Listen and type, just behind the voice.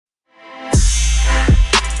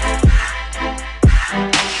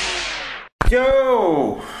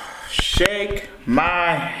Yo, shake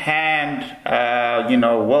my hand.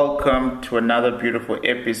 Welcome to another beautiful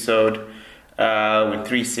episode with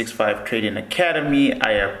 365 Trading Academy.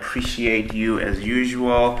 I appreciate you as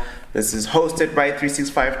usual. This is hosted by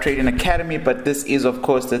 365 Trading Academy, but this is, of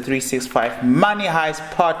course, the 365 Money Heist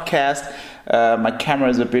podcast. My camera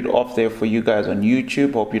is a bit off there for you guys on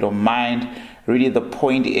YouTube. Hope you don't mind. Really, the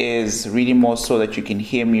point is really more so that you can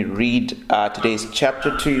hear me read today's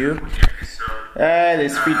chapter to you.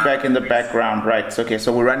 There's feedback in the background, right? Okay,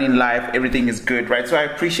 so we're running live. Everything is good, right? So I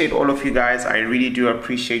appreciate all of you guys. I really do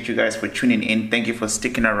appreciate you guys for tuning in. Thank you for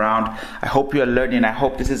sticking around. I hope you are learning. I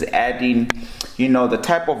hope this is adding, the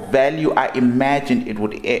type of value I imagined it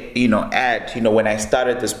would, add, when I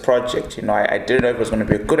started this project. I didn't know if it was going to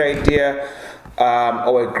be a good idea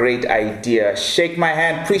or a great idea. Shake my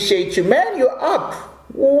hand. Appreciate you, man. You're up.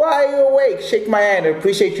 Why are you awake? Shake my hand. I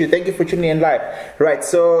appreciate you. Thank you for tuning in live. Right.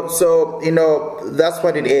 So that's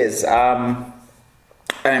what it is. I'm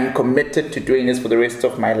committed to doing this for the rest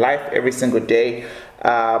of my life, every single day.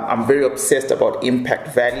 I'm very obsessed about impact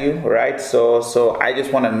value, right? So I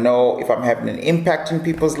just want to know if I'm having an impact in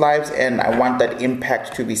people's lives, and I want that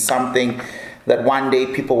impact to be something that one day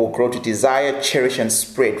people will grow to desire, cherish, and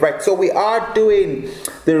spread, right? So we are doing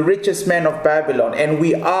the richest man of Babylon, and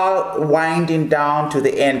we are winding down to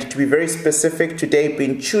the end. To be very specific, today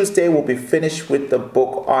being Tuesday, we'll be finished with the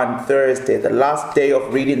book on Thursday. The last day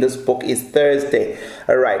of reading this book is Thursday.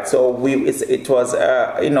 All right, so it was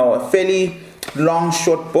a fairly long,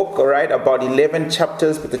 short book, all right, about 11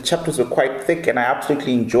 chapters, but the chapters were quite thick, and I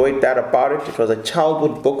absolutely enjoyed that about it. It was a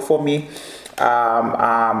childhood book for me. And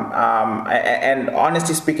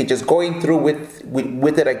honestly speaking, just going through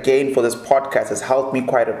with it again for this podcast has helped me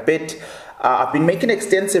quite a bit. I've been making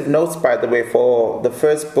extensive notes, by the way, for the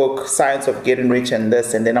first book, Science of Getting Rich and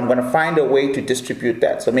this, and then I'm going to find a way to distribute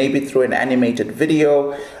that. So maybe through an animated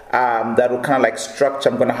video that will kind of like structure.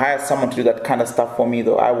 I'm going to hire someone to do that kind of stuff for me,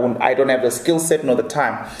 though. I don't have the skill set nor the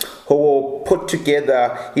time. Who will put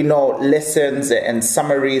together, lessons and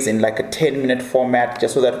summaries in like a 10-minute format,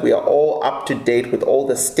 just so that we are all up to date with all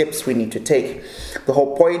the steps we need to take. The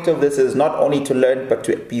whole point of this is not only to learn, but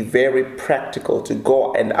to be very practical, to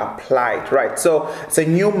go and apply it, right? So it's a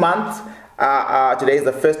new month. Today is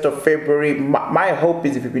the 1st of February. My hope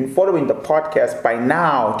is if you've been following the podcast by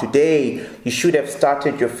now, today, you should have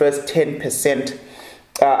started your first 10%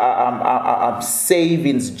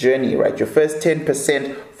 savings journey, right? Your first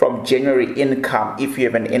 10% from January income, if you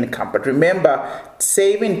have an income. But remember,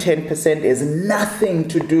 saving 10% is nothing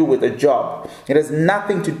to do with a job. It has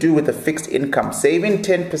nothing to do with a fixed income. Saving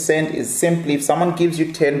 10% is simply, if someone gives you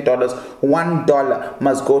 $10, $1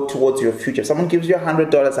 must go towards your future. If someone gives you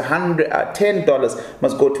 $100, $10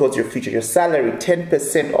 must go towards your future. Your salary,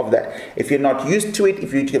 10% of that. If you're not used to it,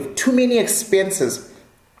 if you have too many expenses,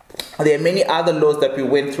 there are many other laws that we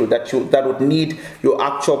went through that would need your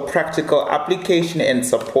actual practical application and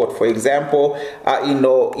support. For example, I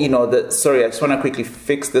just want to quickly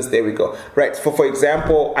fix this. There we go. Right. For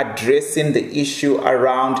example, addressing the issue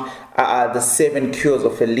around the 7 cures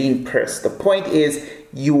of a lean purse. The point is,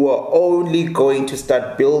 you are only going to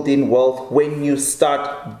start building wealth when you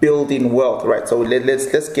start building wealth, right? So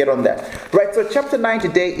let's get on that. Right, so chapter 9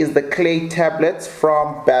 today is the clay tablets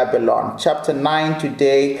from Babylon. Chapter 9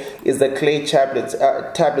 today is the clay tablets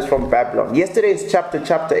from Babylon. Yesterday's chapter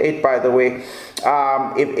 8, by the way.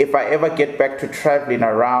 If I ever get back to traveling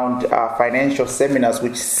around financial seminars,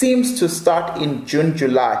 which seems to start in June,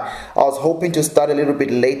 July. I was hoping to start a little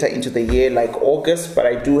bit later into the year, like August, but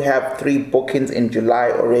I do have 3 bookings in July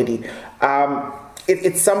already.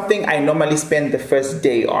 It's something I normally spend the first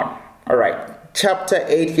day on. All right. Chapter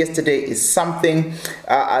 8 yesterday is something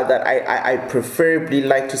that I preferably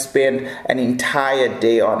like to spend an entire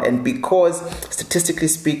day on. And because statistically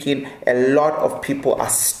speaking, a lot of people are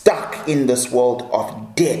stuck in this world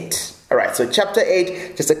of debt. All right, so chapter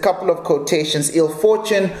 8, just a couple of quotations. Ill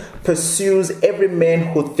fortune pursues every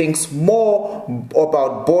man who thinks more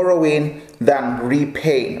about borrowing than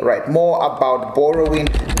repaying, right? More about borrowing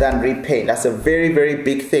than repaying. That's a very, very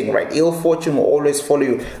big thing, right? Ill fortune will always follow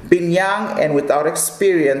you. Being young and without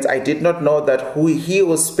experience, I did not know that he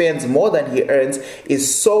who spends more than he earns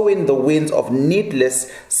is sowing the winds of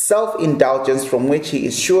needless self-indulgence, from which he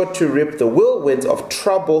is sure to reap the whirlwinds of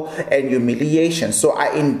trouble and humiliation. So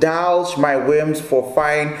I indulge my whims for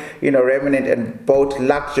fine, remnant, and both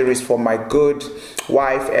luxuries for my good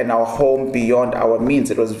wife and our home beyond our means.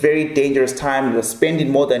 It was very dangerous year's time. He was spending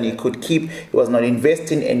more than he could keep. He was not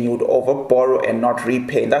investing, and he would over borrow and not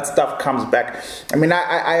repay. And that stuff comes back. I mean,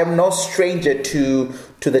 I am no stranger to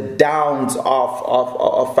the downs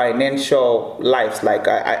of financial lives. Like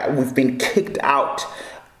we've been kicked out,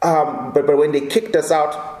 but when they kicked us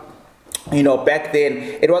out, you know, back then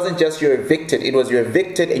it wasn't just you're evicted. It was you're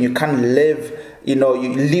evicted and you can't live. You know,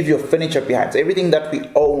 you leave your furniture behind. So everything that we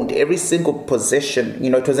owned, every single possession, you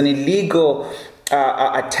know, it was an illegal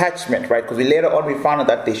attachment, right? Because later on we found out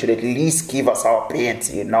that they should at least give us our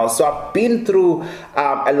beds, you know. So I've been through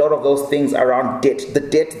a lot of those things around debt. The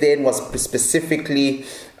debt then was specifically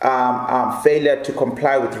failure to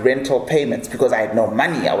comply with rental payments because I had no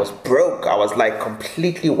money. I was broke. I was like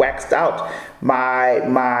completely waxed out.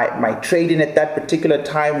 My trading at that particular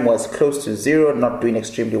time was close to zero, not doing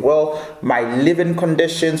extremely well. My living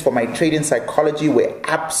conditions for my trading psychology were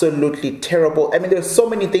absolutely terrible. I mean, there's so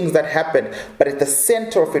many things that happened, but at the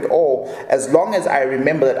center of it all, as long as I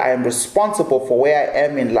remember that I am responsible for where I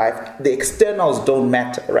am in life, the externals don't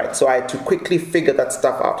matter, right? So I had to quickly figure that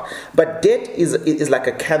stuff out. But debt is like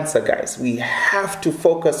a cancer, guys. We have to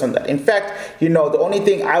focus on that. In fact, you know, the only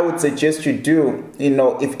thing I would suggest you do, you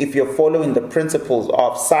know, if you're following the principles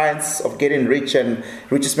of science of getting rich and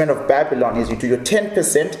Richest Man of Babylon, is you do your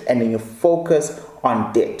 10% and then you focus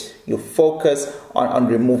on debt. You focus on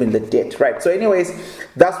removing the debt, right? So anyways,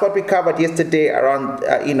 that's what we covered yesterday around,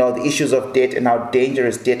 you know, the issues of debt and how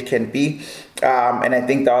dangerous debt can be. And I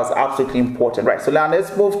think that was absolutely important, right? So now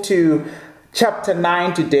let's move to Chapter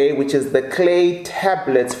 9 today, which is the clay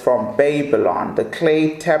tablets from Babylon. The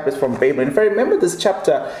clay tablets from Babylon. If I remember this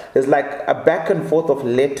chapter, there's like a back and forth of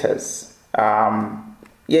letters.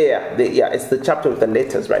 It's the chapter with the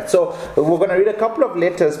letters, right? So we're going to read a couple of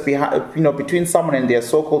letters between someone and their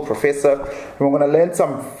so-called professor. And we're going to learn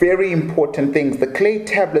some very important things. The clay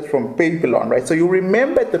tablets from Babylon, right? So you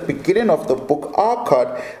remember at the beginning of the book,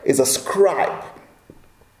 Akkad is a scribe.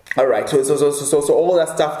 All right, so all that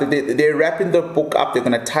stuff, they're wrapping the book up, they're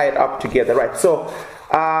going to tie it up together, right? So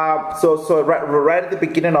right at the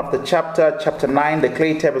beginning of the chapter 9, the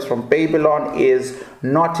clay tablets from Babylon is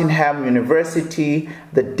Nottingham University.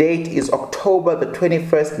 The date is October the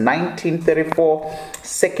 21st, 1934.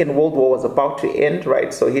 Second World War was about to end,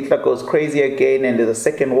 right? So Hitler goes crazy again, and there's a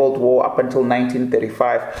Second World War up until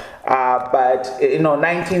 1935. But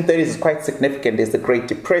 1930s is quite significant. There's the Great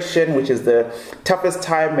Depression, which is the toughest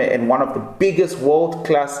time and one of the biggest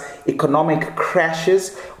world-class economic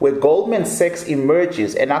crashes, where Goldman Sachs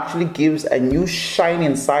emerges and actually gives a new shine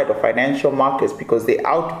inside of financial markets because they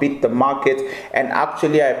outbid the market and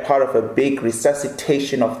actually are part of a big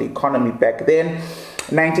resuscitation of the economy back then.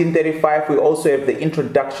 1935, we also have the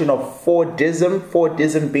introduction of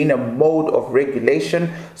Fordism being a mode of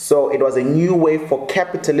regulation. So it was a new way for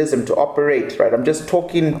capitalism to operate, right? I'm just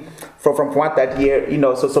talking from what that year,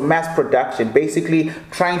 so mass production, basically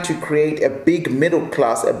trying to create a big middle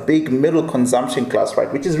class, a big middle consumption class,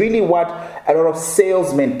 right? Which is really what a lot of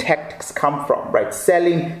salesman tactics come from, right?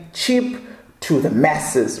 Selling cheap to the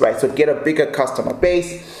masses, right? So get a bigger customer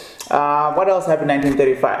base. What else happened in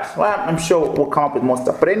 1935? Well, I'm sure we'll come up with more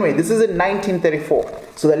stuff. But anyway, this is in 1934.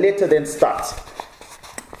 So the letter then starts.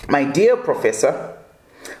 My dear professor,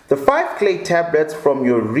 the 5 clay tablets from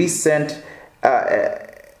your recent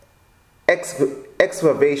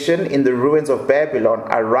excavation in the ruins of Babylon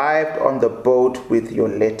arrived on the boat with your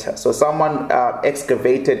letter. So someone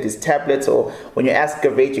excavated these tablets, or when you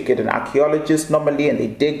excavate, you get an archaeologist normally, and they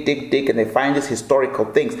dig, and they find these historical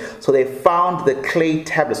things. So they found the clay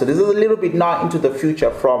tablets. So this is a little bit now into the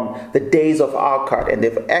future from the days of Akkad, and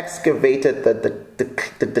they've excavated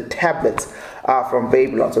the tablets from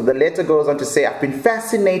Babylon. So the letter goes on to say, I've been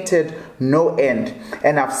fascinated no end,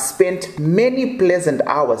 and I've spent many pleasant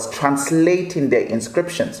hours translating their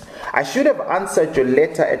inscriptions. I should have answered your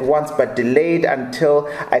letter at once, but delayed until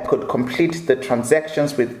I could complete the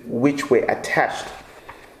transactions with which were attached.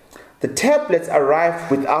 The tablets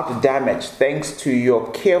arrived without damage thanks to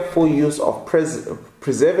your careful use of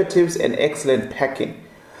preservatives and excellent packing.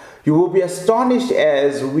 You will be astonished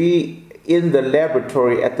as we in the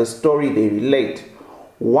laboratory at the story they relate.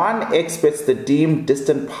 One expects the dim,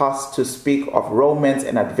 distant past to speak of romance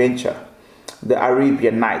and adventure, the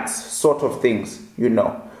Arabian Nights, sort of things,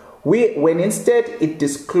 when instead it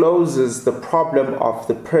discloses the problem of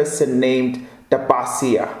the person named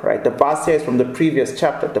Dabasia, right? Dabasia is from the previous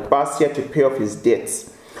chapter, Dabasia to pay off his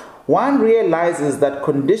debts. One realizes that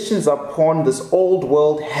conditions upon this old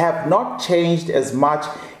world have not changed as much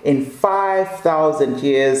in 5,000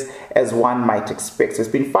 years as one might expect. So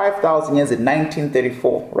it's been 5,000 years in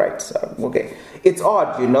 1934, right? So, okay. It's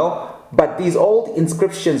odd, but these old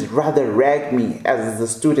inscriptions rather rag me, as the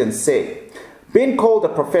students say. Being called a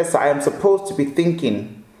professor, I am supposed to be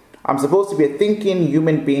thinking. I'm supposed to be a thinking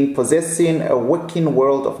human being possessing a working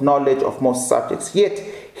world of knowledge of most subjects. Yet,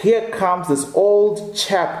 here comes this old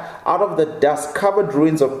chap out of the dust-covered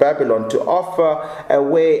ruins of Babylon to offer a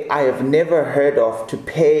way I have never heard of to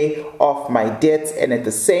pay off my debts and at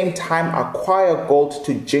the same time acquire gold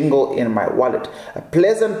to jingle in my wallet. A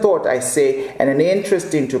pleasant thought, I say, and an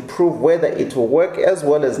interesting to prove whether it will work as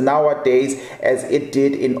well as nowadays as it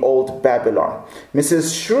did in old Babylon.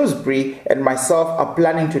 Mrs. Shrewsbury and myself are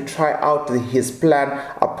planning to try out his plan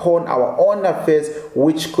upon our own affairs,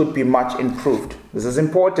 which could be much improved. This is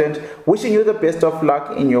important. Wishing you the best of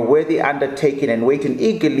luck in your worthy undertaking and waiting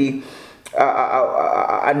eagerly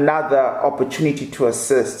another opportunity to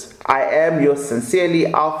assist. I am yours sincerely,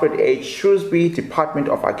 Alfred H. Shrewsbury, Department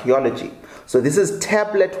of Archaeology. So this is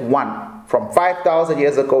tablet 1 from 5,000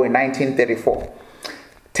 years ago in 1934.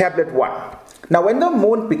 Tablet 1. Now when the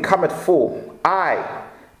moon becometh full, I,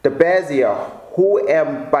 the Bazier, who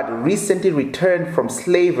am but recently returned from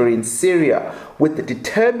slavery in Syria with the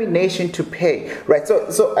determination to pay, right? So,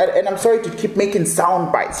 and I'm sorry to keep making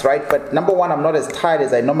sound bites, right? But number one, I'm not as tired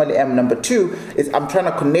as I normally am. Number two is I'm trying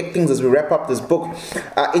to connect things as we wrap up this book.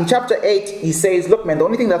 In chapter 8, he says, look, man, the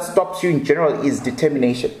only thing that stops you in general is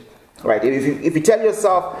determination. Right? If you tell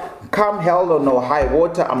yourself, come hell or no high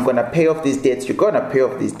water, I'm going to pay off these debts, you're going to pay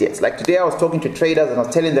off these debts. Like today I was talking to traders and I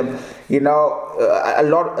was telling them,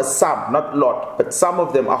 some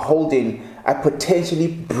of them are holding a potentially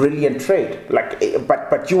brilliant trade.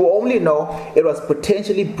 But you only know it was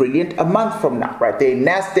potentially brilliant a month from now, right? They're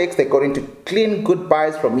Nasdaqs, they're going to clean good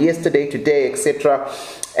buys from yesterday, today, etc.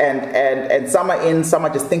 And some are in, some are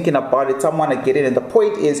just thinking about it, some want to get in. And the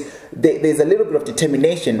point is, there's a little bit of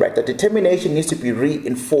determination, right? The determination needs to be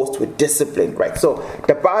reinforced with discipline, right? So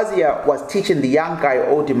the Bazier was teaching the young guy who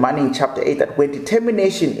owed him money in chapter 8 that when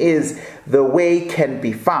determination is, the way can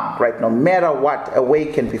be found, right? No matter what, a way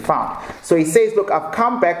can be found. So he says, look, I've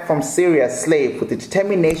come back from Syria slave with the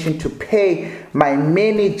determination to pay my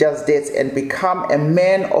many just debts and become a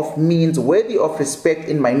man of means worthy of respect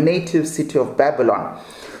in my native city of Babylon.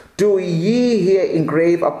 Do ye here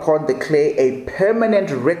engrave upon the clay a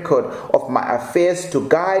permanent record of my affairs to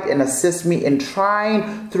guide and assist me in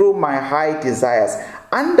trying through my high desires.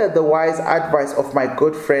 Under the wise advice of my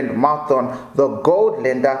good friend Marthon, the gold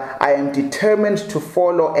lender, I am determined to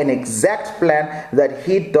follow an exact plan that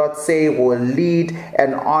he doth say will lead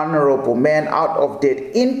an honorable man out of debt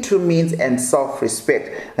into means and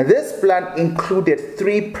self-respect. This plan included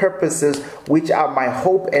 3 purposes which are my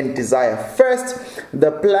hope and desire. First,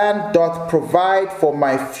 the plan doth provide for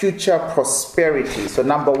my future prosperity. So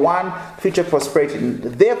number 1, future prosperity.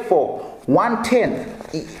 Therefore, 1/10.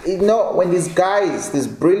 When these guys, these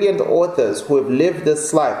brilliant authors who have lived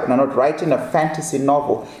this life and are not writing a fantasy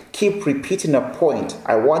novel, keep repeating a point,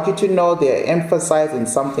 I want you to know they are emphasizing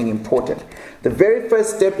something important. The very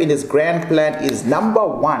first step in this grand plan is number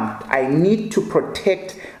 1, I need to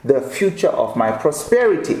protect the future of my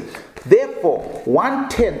prosperity. Therefore,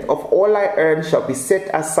 1/10 of all I earn shall be set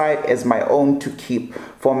aside as my own to keep.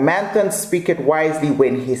 For Marthon speaketh wisely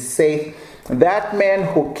when he saith, that man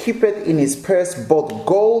who keepeth in his purse both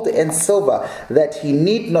gold and silver, that he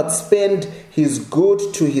need not spend his good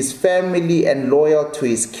to his family and loyal to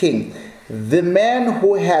his king. The man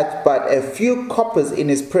who hath but a few coppers in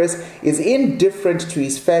his purse is indifferent to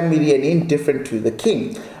his family and indifferent to the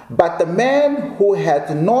king. But the man who hath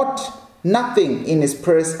nothing in his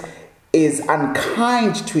purse is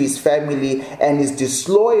unkind to his family and is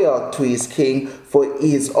disloyal to his king, for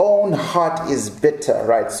his own heart is bitter,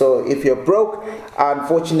 right? So if you're broke,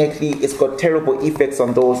 unfortunately, it's got terrible effects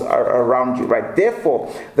on those around you, right? Therefore,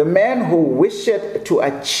 the man who wisheth to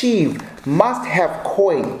achieve must have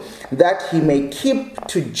coin, that he may keep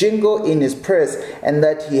to jingle in his purse, and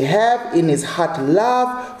that he have in his heart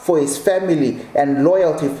love for his family and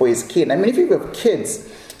loyalty for his kin. I mean, if you have kids,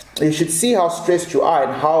 you should see how stressed you are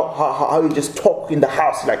and how you just talk in the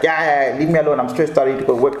house like, yeah, leave me alone, I'm stressed out, I need to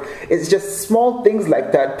go work. It's just small things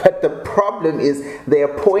like that, but the problem is they are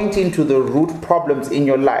pointing to the root problems in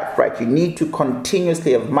your life, right? You need to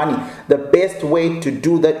continuously have money. The best way to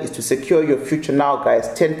do that is to secure your future now, guys.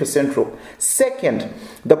 10% rule. Second,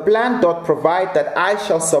 the plan doth provide that I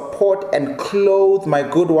shall support and clothe my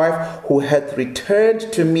good wife who hath returned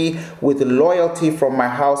to me with loyalty from my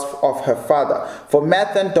house of her father. For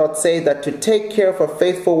Marthon doth doth say that to take care of a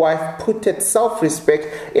faithful wife putteth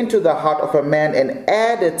self-respect into the heart of a man, and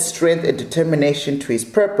addeth strength and determination to his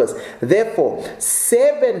purpose. Therefore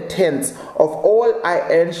 7/10 of all I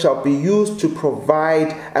earn shall be used to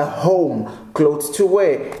provide a home, clothes to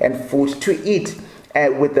wear, and food to eat,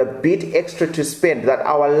 with a bit extra to spend, that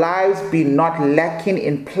our lives be not lacking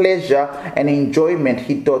in pleasure and enjoyment.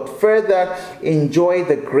 He doth further enjoy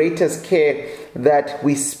the greatest care that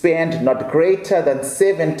we spend not greater than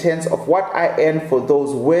 7/10 of what I earn for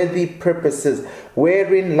those worthy purposes,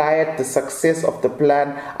 wherein lieth the success of the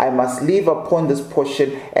plan. I must live upon this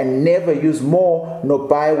portion and never use more, nor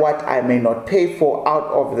buy what I may not pay for out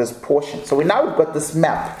of this portion. So now we've got this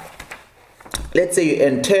map. Let's say you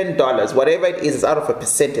earn $10, whatever it is out of a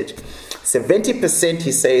percentage. 70%,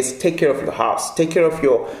 he says, take care of your house, take care of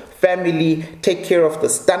your family, take care of the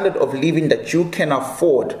standard of living that you can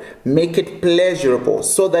afford. Make it pleasurable,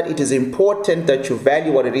 so that it is important that you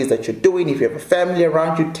value what it is that you're doing. If you have a family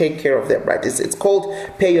around you, take care of them, right? It's called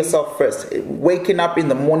pay yourself first. Waking up in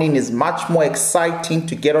the morning is much more exciting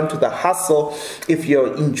to get onto the hustle if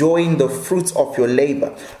you're enjoying the fruits of your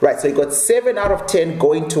labor, right? So you got 7 out of 10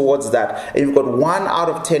 going towards that, and you've got 1 out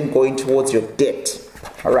of 10 going towards your debt.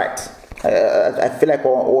 All right. I feel like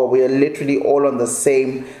we're literally all on the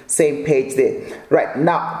same page there. Right,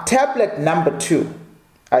 now, tablet number 2,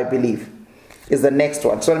 I believe, is the next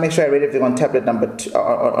one. So I want to make sure I read everything on tablet number 2,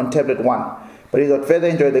 on tablet 1. But he doth further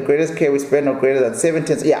enjoy the greatest care we spend no greater than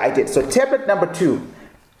 7/10. Yeah, I did. So tablet number 2.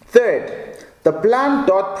 Third, the plan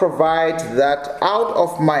doth provide that out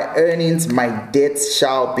of my earnings my debts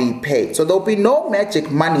shall be paid. So there'll be no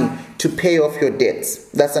magic money to pay off your debts.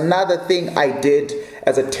 That's another thing I did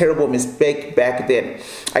as a terrible mistake back then.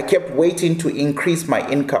 I kept waiting to increase my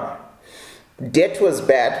income. Debt was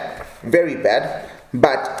bad, very bad,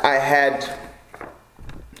 but I had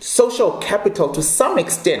social capital to some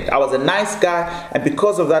extent. I was a nice guy, and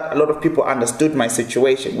because of that, a lot of people understood my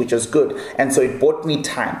situation, which was good, and so it bought me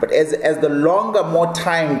time. But as the longer, more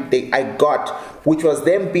time I got, which was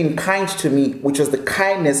them being kind to me, which was the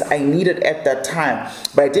kindness I needed at that time,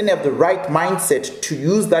 but I didn't have the right mindset to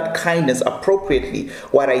use that kindness appropriately.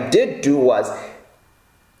 What I did do was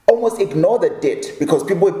almost ignore the debt, because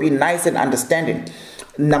people would be nice and understanding.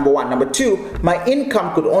 Number 1. Number 2, my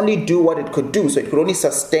income could only do what it could do. So it could only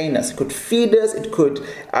sustain us. It could feed us. It could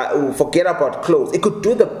forget about clothes. It could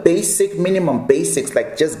do the basic, minimum basics,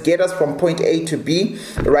 like just get us from point A to B,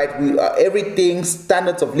 right? Everything,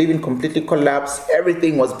 standards of living completely collapsed.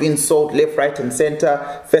 Everything was being sold left, right, and center.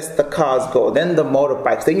 First the cars go, then the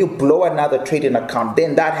motorbikes. Then you blow another trading account.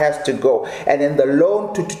 Then that has to go. And then the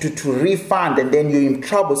loan to refund. And then you're in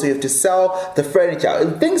trouble. So you have to sell the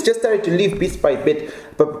furniture. Things just started to leave bit by bit.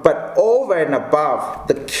 But over and above,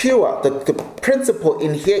 the cure, the principle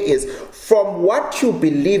in here is, from what you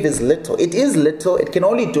believe is little, it is little, it can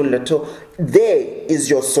only do little, there is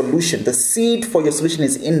your solution. The seed for your solution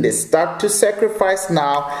is in this. Start to sacrifice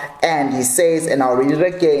now, and he says, and I'll read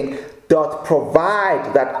it again, doth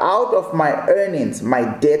provide that out of my earnings my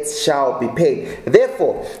debts shall be paid.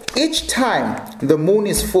 Therefore, each time the moon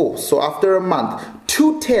is full, so after a month,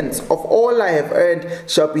 2/10 of all I have earned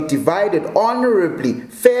shall be divided honorably,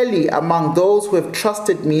 fairly among those who have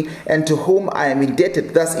trusted me and to whom I am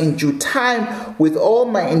indebted. Thus in due time, with all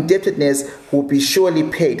my indebtedness will be surely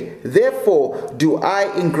paid. Therefore do I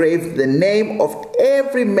engrave the name of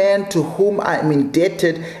every man to whom I am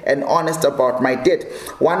indebted and honest about my debt.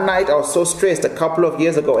 One night I was so stressed a couple of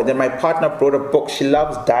years ago, and then my partner brought a book. She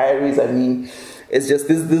loves diaries. I mean, it's just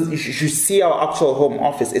this you should see our actual home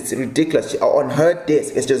office. It's ridiculous. On her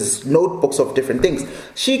desk, it's just notebooks of different things.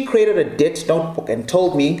 She created a debt notebook and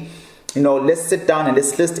told me, let's sit down and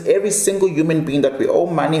let's list every single human being that we owe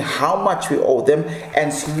money, how much we owe them,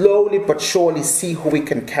 and slowly but surely see who we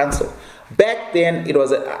can cancel. Back then,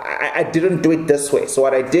 I didn't do it this way. So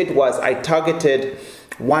what I did was I targeted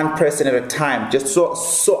one person at a time, just so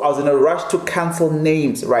I was in a rush to cancel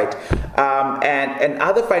names, right? And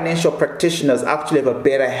other financial practitioners actually have a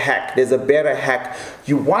better hack. There's a better hack.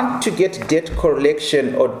 You want to get debt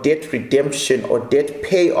collection or debt redemption or debt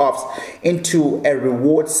payoffs into a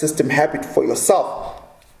reward system habit for yourself.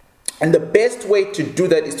 And the best way to do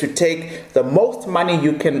that is to take the most money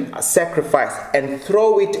you can sacrifice and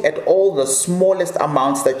throw it at all the smallest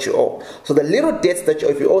amounts that you owe. So the little debts that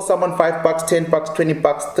if you owe someone $5, $10, $20,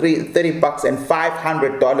 $30, and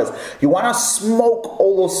 $500, you want to smoke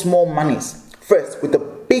all those small monies. first with the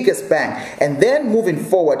biggest bang, and then moving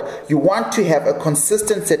forward you want to have a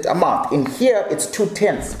consistent set amount. In here it's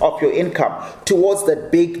 2/10 of your income towards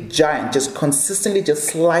that big giant, just consistently just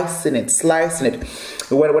slicing it.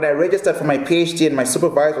 When I registered for my PhD, and my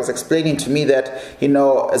supervisor was explaining to me that, you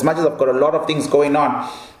know, as much as I've got a lot of things going on,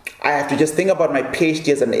 I have to just think about my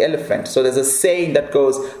PhD as an elephant. So there's a saying that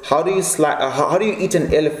goes, how do you eat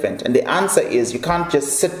an elephant? And the answer is, you can't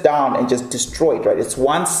just sit down and just destroy it, right? It's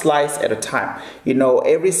one slice at a time. You know,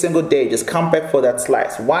 every single day, just come back for that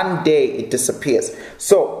slice. One day it disappears.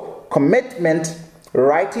 So commitment,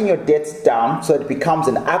 writing your debts down so it becomes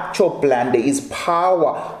an actual plan. There is power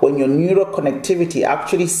when your neural connectivity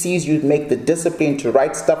actually sees you make the discipline to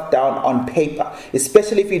write stuff down on paper,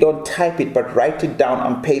 especially if you don't type it but write it down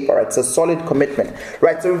on paper. It's a solid commitment,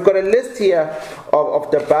 right? So we've got a list here of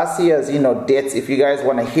the Basia's, you know, debts. If you guys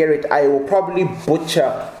want to hear it, I will probably butcher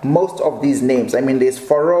most of these names. I mean, there's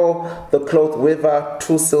Faro, the clothe weaver,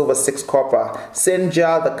 2 silver, 6 copper.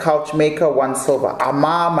 Senja, the couch maker, 1 silver.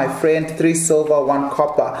 Ama, my friend, 3 silver, 1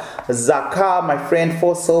 copper. Zaka, my friend,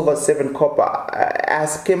 4 silver, 7 copper.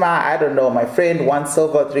 Askima, I don't know, my friend, 1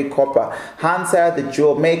 silver, 3 copper. Hansa, the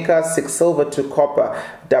jewel maker, 6 silver, 2 copper.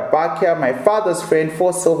 Dabakia, my father's friend,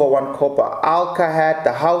 4 silver, 1 copper. Alkahat,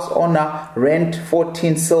 the house owner, rent,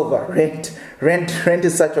 14 silver. Rent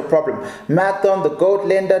is such a problem. Mathon, the gold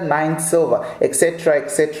lender, 9 silver, etc.,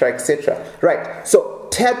 etc., etc. Right, so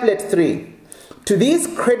tablet 3. To these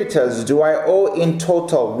creditors do I owe in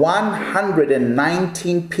total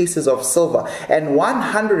 119 pieces of silver and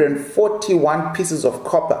 141 pieces of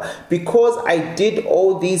copper. Because I did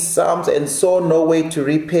owe these sums and saw no way to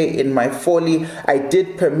repay in my folly, I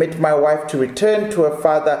did permit my wife to return to her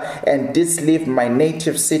father and did leave my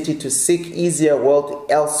native city to seek easier wealth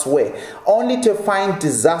elsewhere, only to find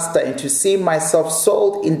disaster and to see myself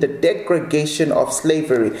sold in the degradation of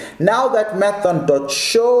slavery. Now that Mathon doth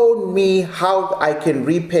show me how I can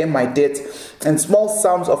repay my debts and small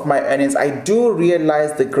sums of my earnings, I do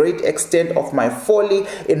realize the great extent of my folly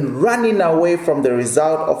in running away from the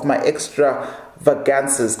result of my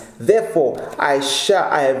extravagances. Therefore, I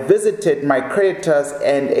have visited my creditors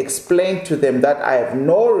and explained to them that I have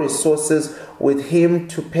no resources with him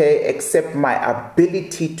to pay except my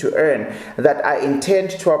ability to earn, that I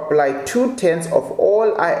intend to apply 2/10 of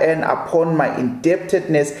all I earn upon my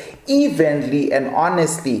indebtedness evenly and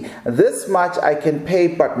honestly. This much I can pay,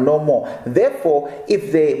 but no more. Therefore,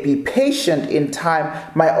 if they be patient in time,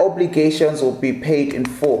 my obligations will be paid in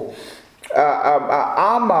full.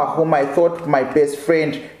 Amma, whom I thought my best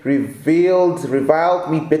friend,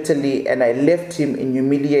 reviled me bitterly, and I left him in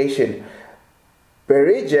humiliation.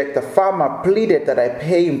 Berijek, the farmer, pleaded that I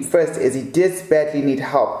pay him first, as he did badly need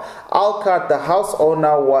help. Alkat, the house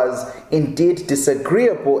owner, was indeed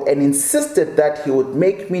disagreeable and insisted that he would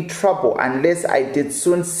make me trouble unless I did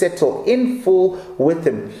soon settle in full with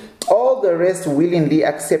him. All the rest willingly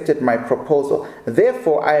accepted my proposal.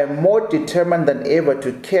 Therefore, I am more determined than ever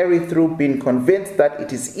to carry through, being convinced that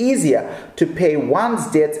it is easier to pay one's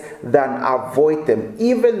debts than avoid them.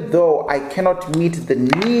 Even though I cannot meet the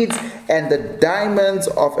needs and the demands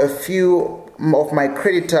of a few of my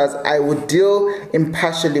creditors, I would deal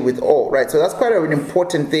impartially with all, right? So that's quite an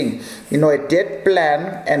important thing. You know, a debt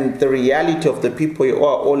plan and the reality of the people you owe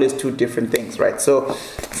are always two different things, right? So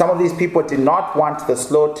some of these people did not want the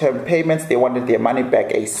slow term payments. They wanted their money back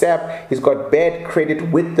ASAP. He's got bad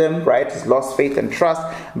credit with them, right? He's lost faith and trust,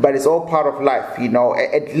 but it's all part of life. You know,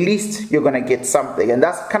 at least you're going to get something. And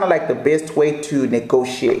that's kind of like the best way to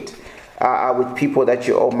negotiate with people that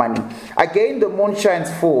you owe money. Again, the moon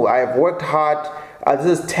shines full. I have worked hard.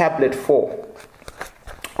 This is tablet 4.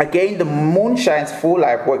 Again, the moon shines full.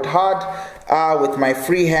 I have worked hard with my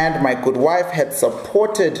free hand. My good wife had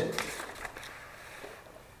supported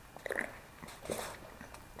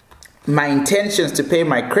my intentions to pay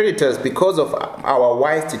my creditors because of our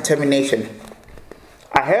wise determination.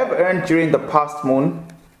 I have earned during the past moon,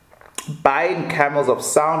 buying camels of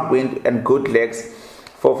sound wind and good legs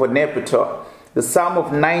for Nebuchadnezzar, the sum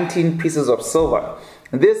of 19 pieces of silver.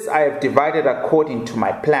 This I have divided according to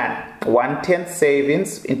my plan. 1/10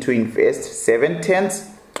 savings into invest, 7/10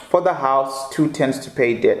 for the house, 2/10 to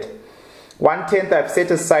pay debt. 1/10 I have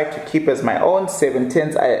set aside to keep as my own,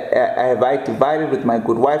 7/10 have I divided with my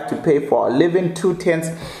good wife to pay for our living,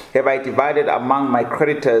 2/10 have I divided among my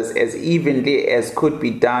creditors as evenly as could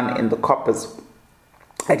be done in the coppers.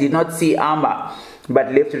 I did not see Amma,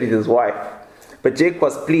 but left it with his wife. But Jake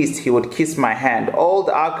was pleased he would kiss my hand. Old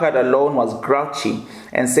Akkad alone was grouchy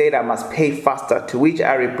and said I must pay faster, to which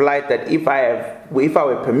I replied that if I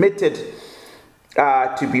were permitted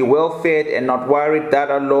to be well fed and not worried. That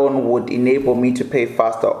alone would enable me to pay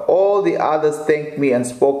faster. All the others thanked me and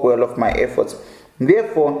spoke well of my efforts.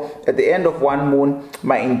 Therefore, at the end of one moon,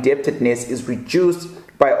 my indebtedness is reduced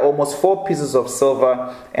by almost 4 pieces of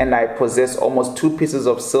silver, and I possess almost 2 pieces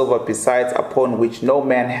of silver besides, upon which no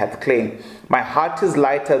man hath claim. My heart is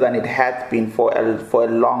lighter than it hath been for a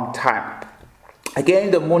long time.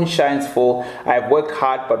 Again, the moon shines full. I have worked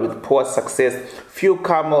hard, but with poor success. Few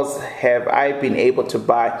camels have I been able to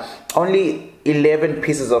buy. Only 11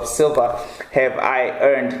 pieces of silver have I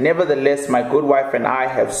earned. Nevertheless, my good wife and I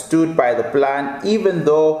have stood by the plan, even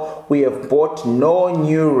though we have bought no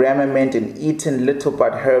new raiment and eaten little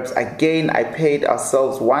but herbs. Again, I paid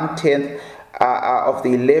ourselves 1/10 of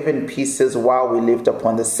the 11 pieces while we lived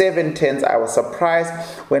upon the 7/10. I was surprised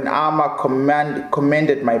when Amma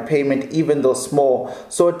commended my payment, even though small.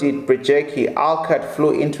 So did Brejeki. Alkat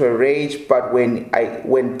flew into a rage, but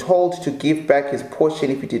when told to give back his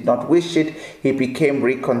portion if he did not wish it, he became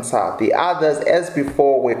reconciled. The others, as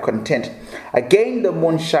before, were content. Again, the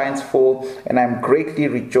moon shines full, and I am greatly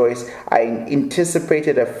rejoiced. I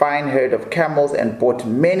anticipated a fine herd of camels and bought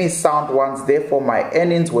many sound ones. Therefore, my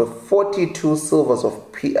earnings were 42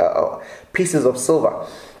 pieces of silver.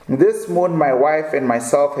 This moon, my wife and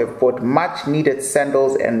myself have bought much needed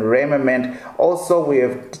sandals and raiment. Also, we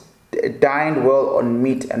have dined well on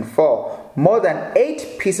meat and fowl. More than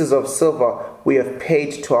 8 pieces of silver we have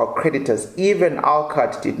paid to our creditors. Even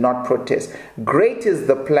Alkat did not protest. Great is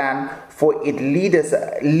the plan, for it leadeth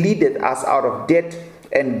us out of debt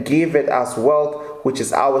and giveth us wealth, which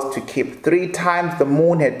is ours to keep. 3 times the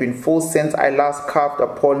moon had been full since I last carved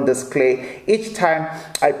upon this clay. Each time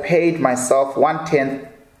I paid myself 1/10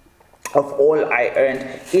 of all I earned.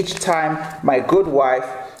 Each time my good wife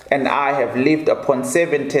and I have lived upon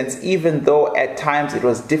 7/10, even though at times it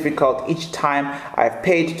was difficult. Each time I have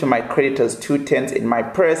paid to my creditors 2/10 in my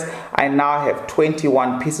purse. I now have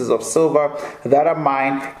 21 pieces of silver that are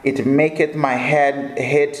mine. It maketh my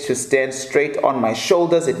head to stand straight on my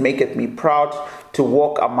shoulders. It maketh me proud to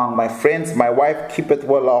walk among my friends. My wife keepeth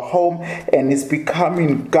well our home and is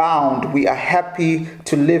becoming gowned. We are happy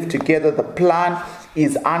to live together. The plan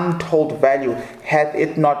is untold value, hath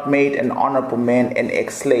it not made an honorable man an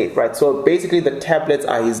ex-slave. Right, so basically the tablets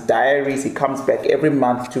are his diaries. He comes back every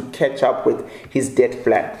month to catch up with his debt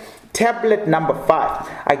plan. Tablet number 5,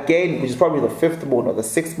 again, which is probably the 5th moon or the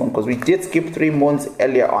 6th moon, because we did skip 3 moons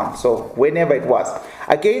earlier on, so whenever it was.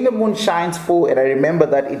 Again, the moon shines full, and I remember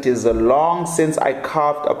that it is long since I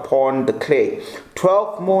carved upon the clay.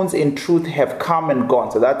 12 moons in truth have come and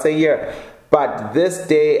gone, so that's a year. But this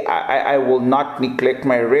day I will not neglect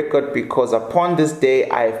my record, because upon this day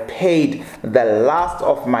I have paid the last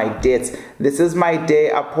of my debts. This is my day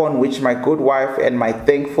upon which my good wife and my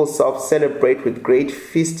thankful self celebrate with great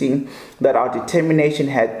feasting that our determination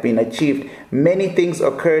had been achieved. Many things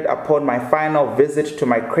occurred upon my final visit to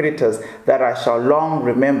my creditors that I shall long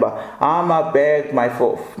remember. Amma begged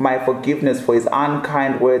my forgiveness for his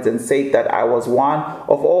unkind words and said that I was one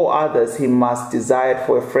of all others he must desire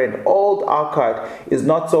for a friend. Old Alkat is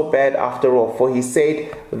not so bad after all, for he said,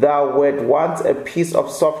 thou wert once a piece of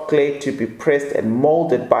soft clay to be pressed and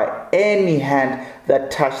molded by any hand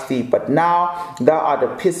that touched thee, but now thou art a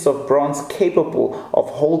piece of bronze capable of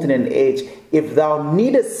holding an edge. If thou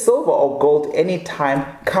needest silver or gold any time,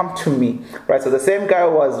 come to me. Right, so the same guy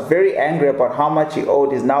who was very angry about how much he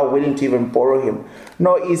owed is now willing to even borrow him.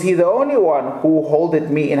 Nor is he the only one who holdeth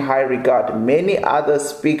me in high regard. Many others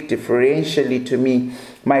speak differentially to me.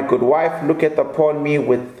 My good wife looketh upon me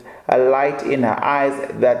with a light in her eyes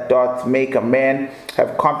that doth make a man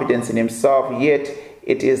have confidence in himself. Yet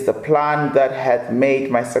it is the plan that hath made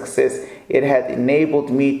my success. It hath enabled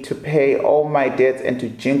me to pay all my debts and to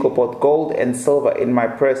jingle both gold and silver in my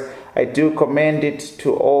purse. I do commend it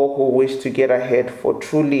to all who wish to get ahead, for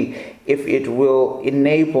truly, if it will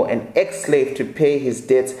enable an ex-slave to pay his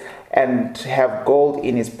debts and to have gold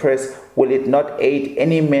in his purse, will it not aid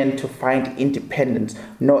any man to find independence?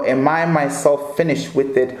 Nor am I myself finished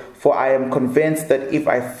with it, for I am convinced that if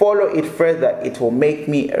I follow it further, it will make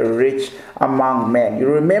me rich among men. You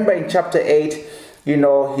remember in chapter 8,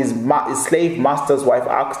 his slave master's wife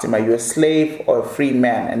asked him, are you a slave or a free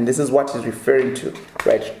man? And this is what he's referring to,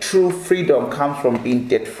 right? True freedom comes from being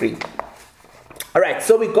debt free. All right,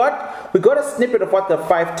 so we got a snippet of what the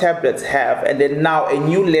 5 tablets have, and then now a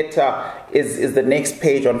new letter is the next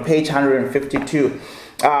page, on page 152.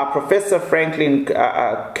 Professor Franklin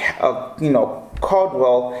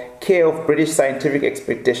Caldwell, care of British Scientific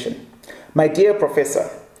Expedition. My dear Professor,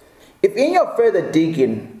 if in your further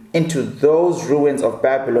digging into those ruins of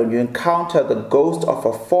Babylon, you encounter the ghost of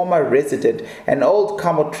a former resident, an old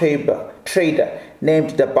camel trader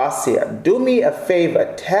named Dabasia. Do me a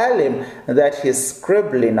favor, tell him that his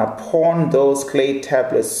scribbling upon those clay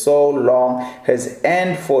tablets so long has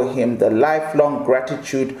earned for him the lifelong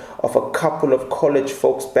gratitude of a couple of college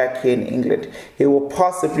folks back here in England. He will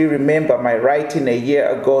possibly remember my writing a year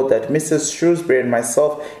ago that Mrs. Shrewsbury and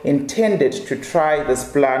myself intended to try this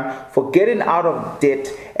plan for getting out of debt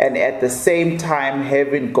and at the same time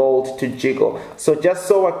having gold to jiggle. So just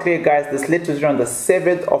so we're clear, guys, this letter was written on the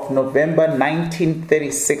 7th of November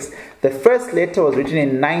 1936. The first letter was written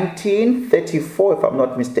in 1934, if I'm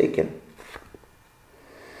not mistaken.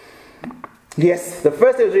 Yes, the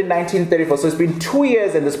first letter was written in 1934. So it's been 2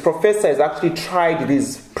 years, and this professor has actually tried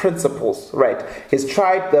these principles, right? He's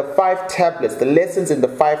tried the 5 tablets, the lessons in the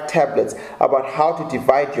 5 tablets about how to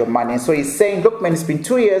divide your money. And so he's saying, look, man, it's been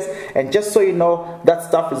 2 years, and just so you know, that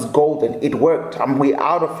stuff is golden. It worked. We're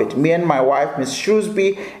out of it. Me and my wife, Miss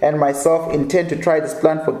Shrewsbury, and myself intend to try this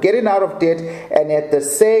plan for getting out of debt and at the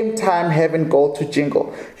same time having gold to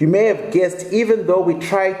jingle. You may have guessed, even though we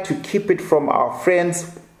tried to keep it from our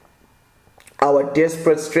friends, our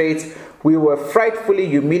desperate straits, we were frightfully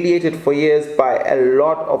humiliated for years by a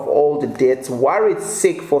lot of old debts, worried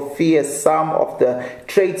sick for fear some of the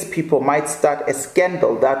tradespeople might start a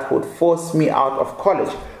scandal that would force me out of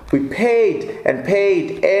college. We paid and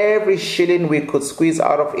paid every shilling we could squeeze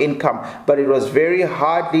out of income, but it was very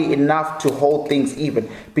hardly enough to hold things even.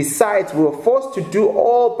 Besides, we were forced to do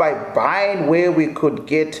all by buying where we could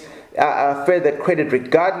get further credit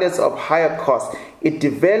regardless of higher costs. It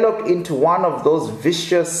developed into one of those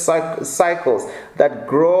vicious cycles that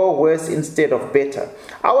grow worse instead of better.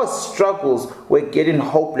 Our struggles were getting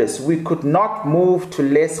hopeless. We could not move to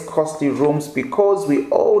less costly rooms because we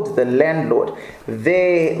owed the landlord.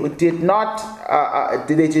 They did not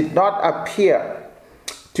appear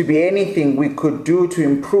to be anything we could do to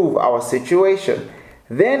improve our situation.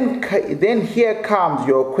 Then here comes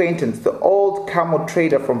your acquaintance, the old camel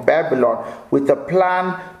trader from Babylon, with a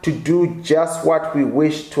plan to do just what we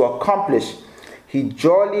wish to accomplish. He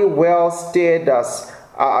jolly well steered us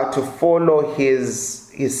to follow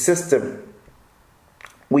his system.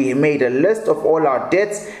 We made a list of all our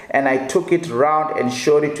debts, and I took it round and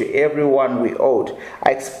showed it to everyone we owed.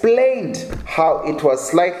 I explained how it was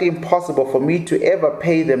slightly impossible for me to ever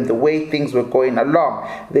pay them the way things were going along.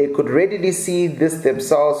 They could readily see this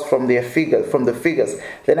themselves from the figures.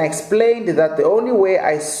 Then I explained that the only way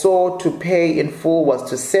I saw to pay in full was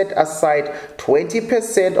to set aside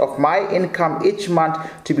 20% of my income each month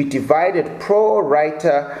to be divided pro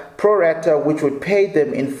rata, which would pay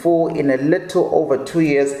them in full in a little over 2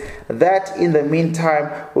 years. That in the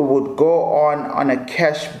meantime we would go on a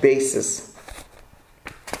cash basis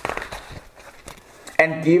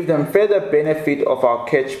and give them further benefit of our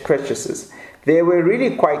cash purchases. They were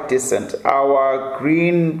really quite decent. Our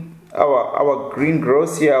green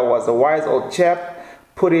grocer was a wise old chap,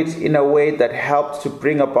 put it in a way that helped to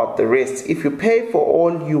bring about the rest. If you pay for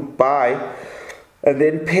all you buy and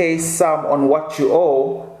then pay some on what you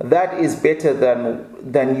owe, that is better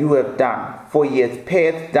than you have done. For he hath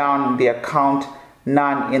paid down the account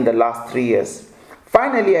none in the last 3 years.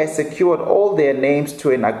 Finally, I secured all their names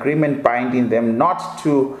to an agreement binding them not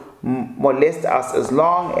to molest us as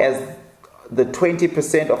long as the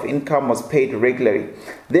 20% of income was paid regularly.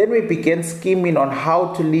 Then we began scheming on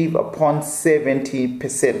how to live upon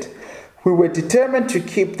 70%. We were determined to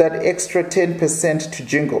keep that extra 10% to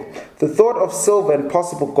jingle. The thought of silver and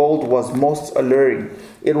possible gold was most alluring.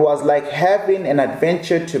 It was like having an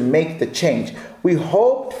adventure to make the change. We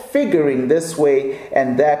hoped, figuring this way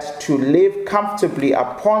and that, to live comfortably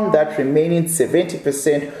upon that remaining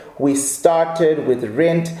 70%. We started with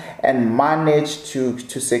rent and managed to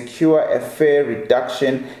secure a fair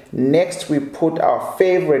reduction. Next, we put our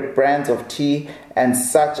favorite brands of tea and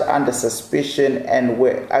such under suspicion, and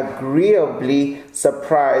were agreeably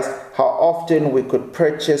surprised how often we could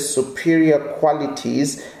purchase superior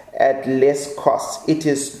qualities at less cost. It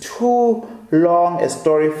is too long a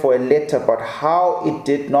story for a letter, but how it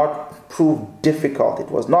did not prove difficult.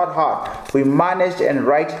 It was not hard. We managed, and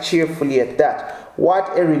right cheerfully at that.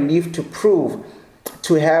 What a relief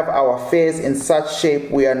to have our affairs in such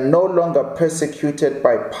shape. We are no longer persecuted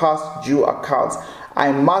by past due accounts.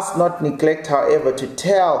 I must not neglect, however, to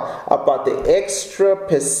tell about the extra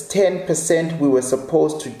 10% we were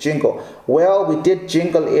supposed to jingle. Well, we did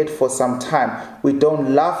jingle it for some time. We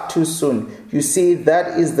don't laugh too soon. You see,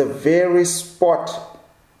 that is the very spot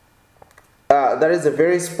that is a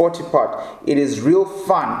very sporty part. It is real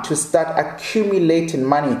fun to start accumulating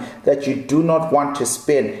money that you do not want to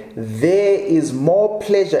spend. There is more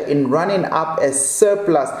pleasure in running up a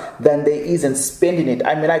surplus than there is in spending it.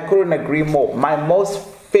 I mean, I couldn't agree more. My most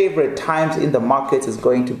favorite times in the markets is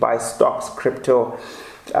going to buy stocks, crypto,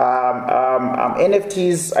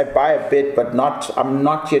 NFTs. I buy a bit, but I'm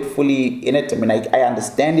not yet fully in it. I mean, I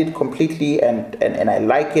understand it completely and I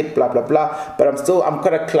like it, blah blah blah, but I'm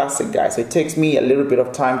quite a classic guy, so it takes me a little bit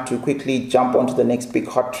of time to quickly jump onto the next big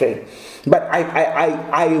hot trend. But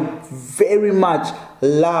I very much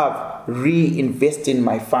love reinvesting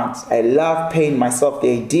my funds. I love paying myself. The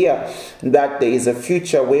idea that there is a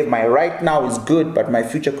future where my right now is good, but my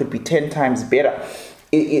future could be 10 times better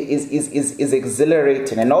is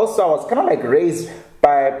exhilarating. And also I was kind of like raised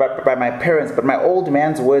by my parents, but my old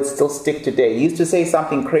man's words still stick today. He used to say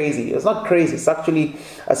something crazy. It's not crazy, it's actually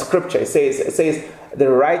a scripture. It says the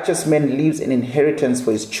righteous man leaves an inheritance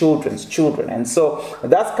for his children's children. And so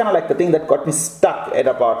that's kind of like the thing that got me stuck at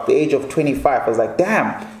about the age of 25. I was like,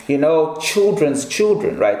 damn, children's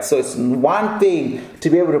children, right? So it's one thing to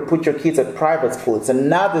be able to put your kids at private school. It's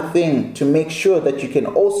another thing to make sure that you can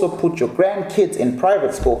also put your grandkids in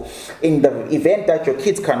private school in the event that your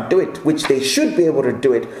kids can't do it, which they should be able to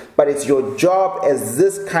do it. But it's your job as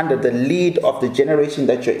this kind of the lead of the generation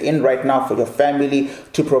that you're in right now for your family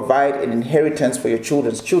to provide an inheritance for your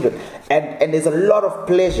children's children. And there's a lot of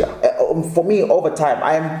pleasure. For me, over time,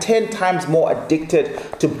 I am 10 times more addicted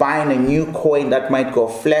to buying a new coin that might go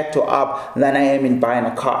flat or up than I am in buying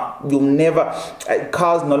a car.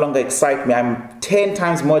 Cars no longer excite me. I'm 10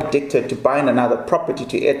 times more addicted to buying another property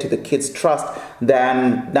to add to the kids' trust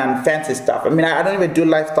than fancy stuff. I mean, I don't even do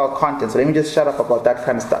lifestyle content, so let me just shut up about that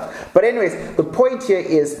kind of stuff. But anyways, the point here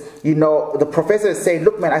is, the professor is saying,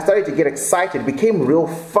 look man, I started to get excited. It became real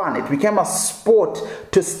fun. It became a sport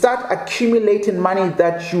to start accumulating money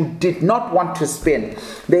that you did not want to spend.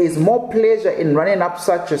 There is more pleasure in running up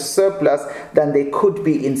such a surplus than there could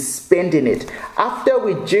be in spending it. After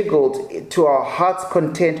we jiggled to our heart's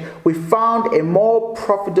content, we found a more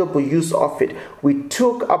profitable use of it. We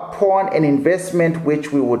took upon an investment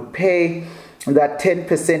which we would pay that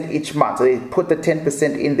 10% each month. So they put the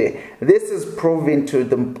 10% in there. This is proven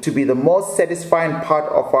to be the most satisfying part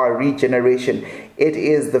of our regeneration. It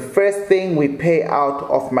is the first thing we pay out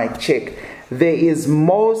of my check. There is a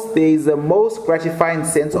most gratifying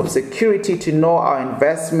sense of security to know our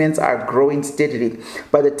investments are growing steadily.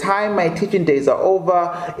 By the time my teaching days are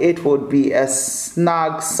over, it would be a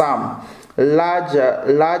snug sum,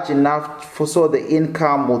 large enough so the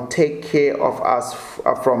income will take care of us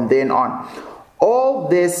from then on. All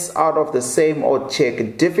this out of the same old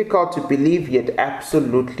check. Difficult to believe, yet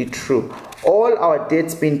absolutely true. All our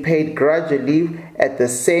debts being paid gradually, at the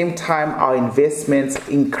same time our investments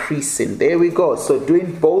increasing. There we go. So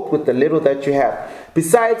doing both with the little that you have.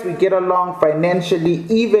 Besides, we get along financially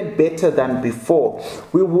even better than before.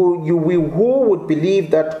 Who would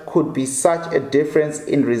believe that could be such a difference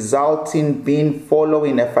in resulting being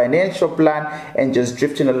following a financial plan and just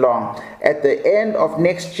drifting along? At the end of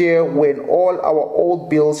next year, when all our old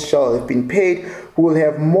bills shall have been paid, we will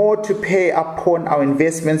have more to pay upon our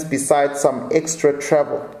investments besides some extra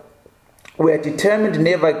travel. We are determined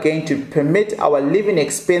never again to permit our living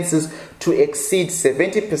expenses to exceed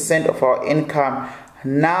 70% of our income.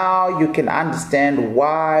 Now you can understand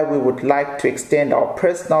why we would like to extend our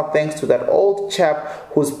personal thanks to that old chap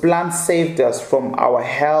whose plan saved us from our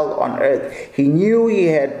hell on earth. He knew he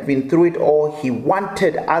had been through it all. He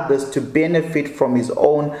wanted others to benefit from his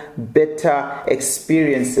own better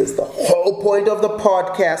experiences. The whole point of the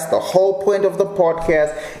podcast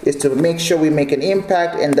is to make sure we make an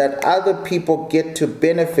impact and that other people get to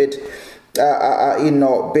benefit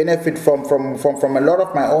benefit from a lot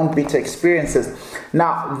of my own bitter experiences.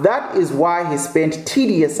 Now, that is why he spent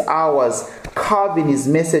tedious hours carving his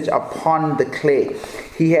message upon the clay.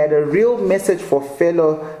 He had a real message for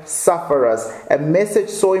fellow sufferers, a message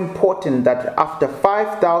so important that after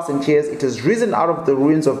 5,000 years it has risen out of the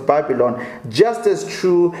ruins of Babylon, just as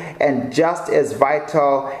true and just as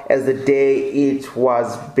vital as the day it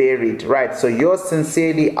was buried. Right, so yours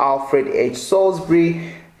sincerely, Alfred H.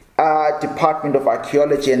 Salisbury, Department of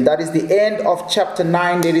Archaeology. And that is the end of chapter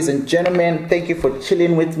 9, ladies and gentlemen. Thank you for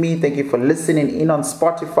chilling with me. Thank you for listening in on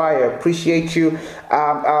Spotify. I appreciate you.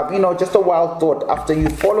 Just a wild thought. After you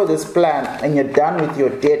follow this plan and you're done with your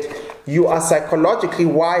debt, you are psychologically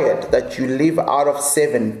wired that you live out of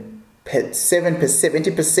 7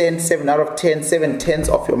 70%, 7 out of 10, 7/10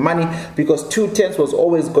 of your money, because 2/10 was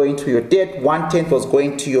always going to your debt, 1/10 was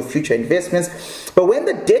going to your future investments. But when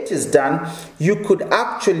the debt is done, you could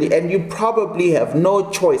actually, and you probably have no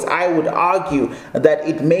choice, I would argue that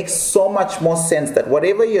it makes so much more sense that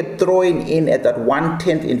whatever you're throwing in at that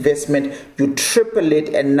 1/10 investment, you triple it,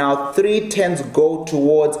 and now 3/10 go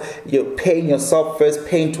towards you paying yourself first,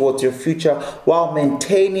 paying towards your future, while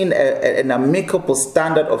maintaining an amicable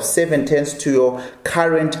standard of 7/10 to your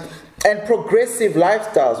current and progressive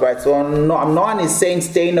lifestyles, right? So no one is saying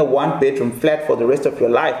stay in a 1-bedroom flat for the rest of your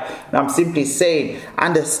life. And I'm simply saying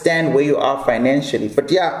understand where you are financially. But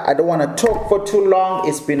yeah, I don't want to talk for too long.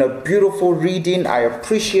 It's been a beautiful reading. I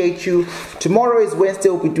appreciate you. Tomorrow is Wednesday.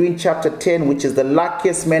 We'll be doing chapter 10, which is the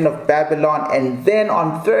luckiest men of Babylon. And then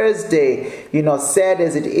on Thursday, sad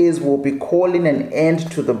as it is, we'll be calling an end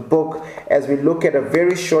to the book as we look at a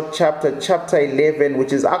very short chapter, chapter 11,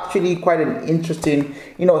 which is actually quite an interesting,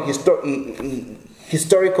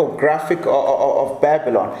 historical graphic of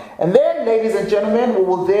Babylon. And then, ladies and gentlemen, we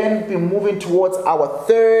will then be moving towards our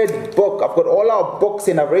third book. I've got all our books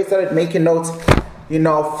and I've already started making notes,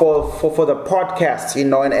 for the podcast,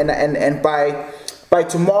 and by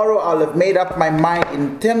tomorrow I'll have made up my mind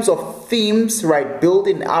in terms of themes, right?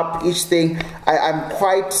 Building up each thing. I'm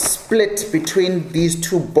quite split between these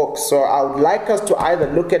two books. So I would like us to either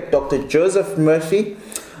look at Dr. Joseph Murphy.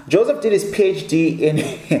 Joseph did his PhD in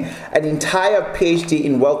an entire PhD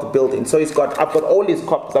in wealth building. So I've got all his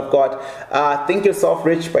copies. I've got Think Yourself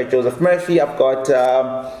Rich by Joseph Murphy. I've got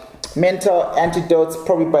Mental Antidotes,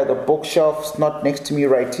 probably by the bookshelf. It's not next to me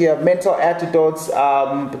right here. Mental Antidotes,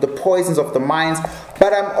 The Poisons of the Minds.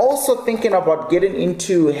 But I'm also thinking about getting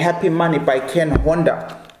into Happy Money by Ken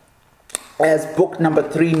Honda as book number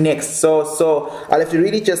 3 next. So I'll have to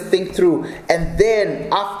really just think through, and then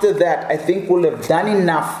after that I think we'll have done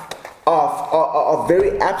enough of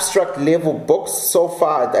very abstract level books so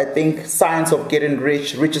far. I think Science of Getting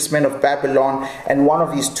Rich, Richest Men of Babylon, and one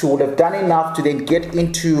of these two would have done enough to then get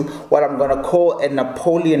into what I'm going to call a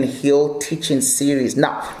Napoleon Hill teaching series.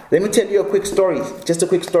 Now let me tell you a quick story, just a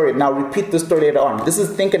quick story. Now repeat the story later on. This is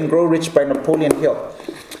Think and Grow Rich by Napoleon Hill.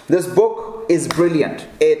 This book is brilliant.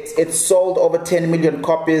 It's sold over 10 million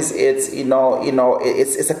copies. It's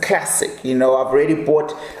it's a classic. I've already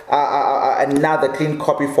bought another clean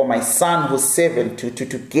copy for my son who's 7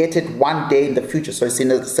 to get it one day in the future. So it's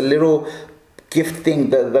a little gift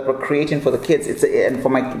thing that we're creating for the kids. And for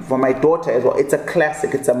my daughter as well. It's a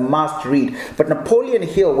classic. It's a must read. But Napoleon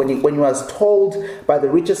Hill, when he was told by the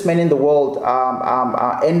richest man in the world,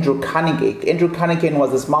 Andrew Carnegie. Andrew Carnegie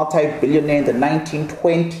was this multi-billionaire in the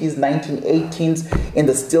 1920s, 1918s in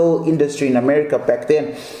the steel industry in America back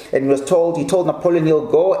then. And he told Napoleon Hill,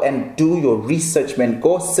 go and do your research, man.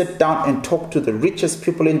 Go sit down and talk to the richest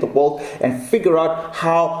people in the world and figure out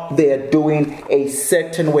how they're doing a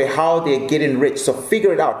certain way, how they're getting rich. So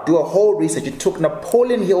figure it out. Do a whole research. It took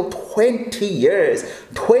Napoleon Hill 20 years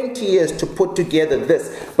to put together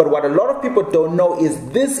this. But what a lot of people don't know is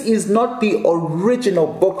this is not the original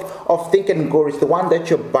book of Think and Grow Rich, the one that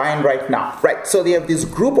you're buying right now. Right. So they have this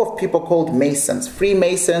group of people called Masons,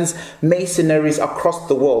 Freemasons, Masonaries across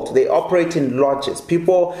the world. They operate in lodges.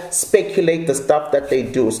 People speculate the stuff that they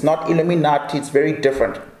do. It's not Illuminati. It's very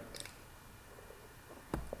different.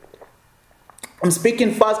 I'm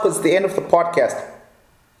speaking fast because it's the end of the podcast.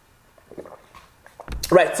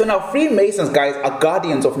 Right, so now Freemasons, guys, are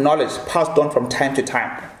guardians of knowledge passed on from time to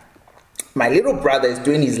time. My little brother is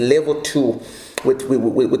doing his level 2 with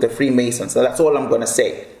the Freemasons. So that's all I'm going to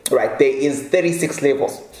say. Right, there is 36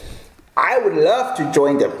 levels. I would love to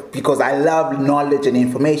join them because I love knowledge and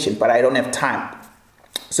information, but I don't have time.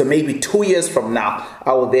 So maybe 2 years from now,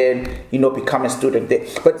 I will then, become a student there.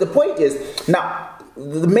 But the point is, now,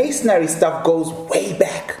 the Masonry stuff goes way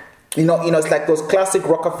back. It's like those classic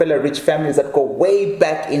Rockefeller rich families that go way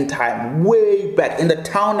back in time, way back. In the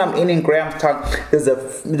town I'm in Grahamstown,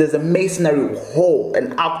 there's a Masonry hole,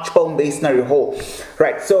 an actual Masonry hole,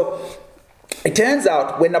 right? So it turns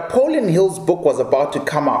out when Napoleon Hill's book was about to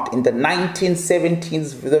come out in the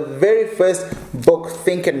 1970s, the very first book,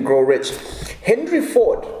 Think and Grow Rich, Henry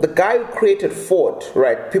Ford, the guy who created Ford,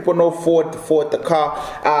 right? People know Ford, the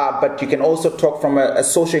car, but you can also talk from a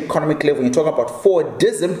socio-economic level. You talk about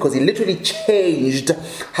Fordism because he literally changed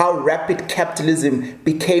how rapid capitalism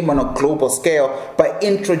became on a global scale by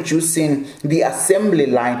introducing the assembly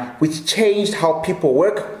line, which changed how people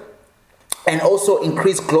work, and also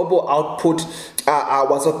increased global output,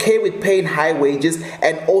 was okay with paying high wages,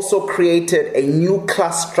 and also created a new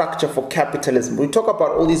class structure for capitalism. We talk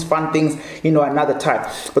about all these fun things, another time.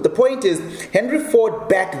 But the point is, Henry Ford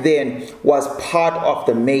back then was part of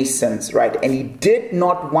the Masons, right? And he did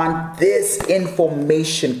not want this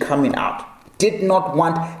information coming out. Did not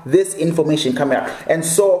want this information coming out. And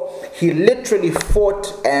so he literally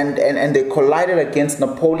fought and they collided against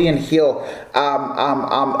Napoleon Hill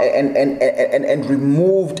and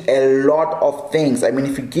removed a lot of things. I mean,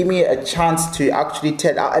 if you give me a chance to actually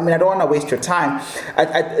tell, I don't want to waste your time.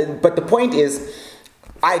 But the point is,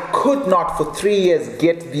 I could not for 3 years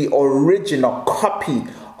get the original copy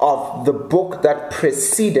of the book that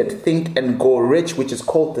preceded Think and Grow Rich, which is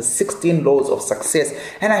called The 16 Laws of Success,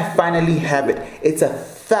 and I finally have it. It's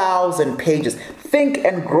 1,000 pages. Think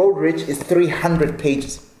and Grow Rich is 300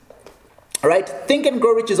 pages. Right? Think and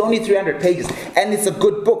Grow Rich is only 300 pages, and it's a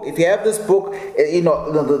good book. If you have this book,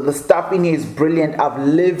 the stuff in here is brilliant. I've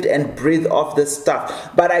lived and breathed off this stuff,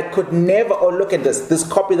 but I could never. Oh, look at this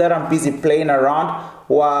copy that I'm busy playing around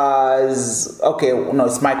was okay. No,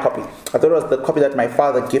 it's my copy. I thought it was the copy that my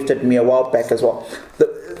father gifted me a while back as well.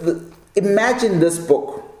 Imagine this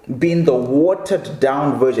book being the watered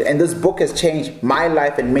down version, and this book has changed my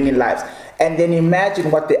life and many lives. And then imagine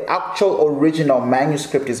what the actual original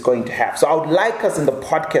manuscript is going to have. So I would like us in the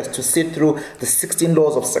podcast to sit through the 16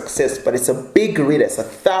 Laws of Success, but it's a big reader. It's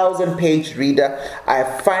 1,000-page reader. I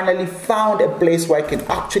have finally found a place where I can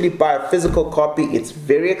actually buy a physical copy. It's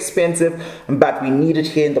very expensive, but we need it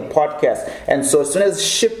here in the podcast. And so as soon as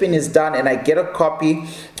shipping is done and I get a copy,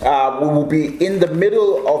 we will be in the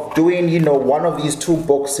middle of doing, one of these two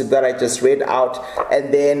books that I just read out,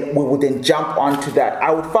 and then we would then jump onto that. I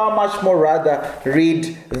would far much more rather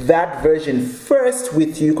read that version first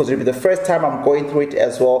with you, because it'll be the first time I'm going through it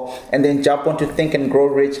as well, and then jump onto Think and Grow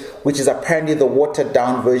Rich, which is apparently the watered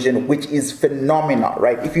down version, which is phenomenal,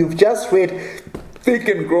 right? If you've just read Think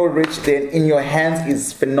and Grow Rich, then in your hands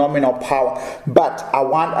is phenomenal power. But I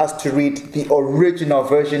want us to read the original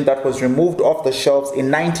version that was removed off the shelves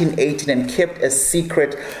in 1918 and kept a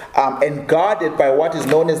secret and guarded by what is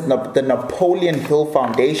known as the Napoleon Hill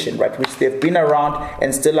Foundation, right? Which they've been around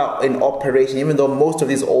and still are in operation, even though most of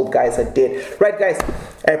these old guys are dead. Right, guys?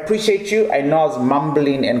 I appreciate you. I know I was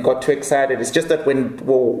mumbling and got too excited. It's just that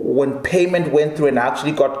when payment went through and I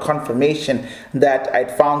actually got confirmation that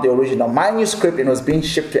I'd found the original manuscript and was being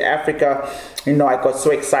shipped to Africa, I got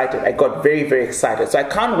so excited. I got very, very excited. So I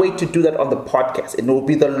can't wait to do that on the podcast. It will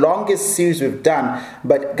be the longest series we've done.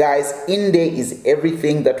 But guys, in there is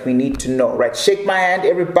everything that we need to know, right? Shake my hand,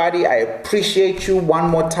 everybody. I appreciate you one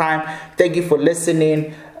more time. Thank you for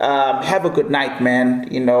listening. Have a good night, man.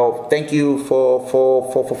 Thank you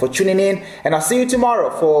for tuning in, and I'll see you tomorrow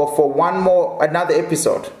for another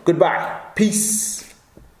episode. Goodbye. Peace.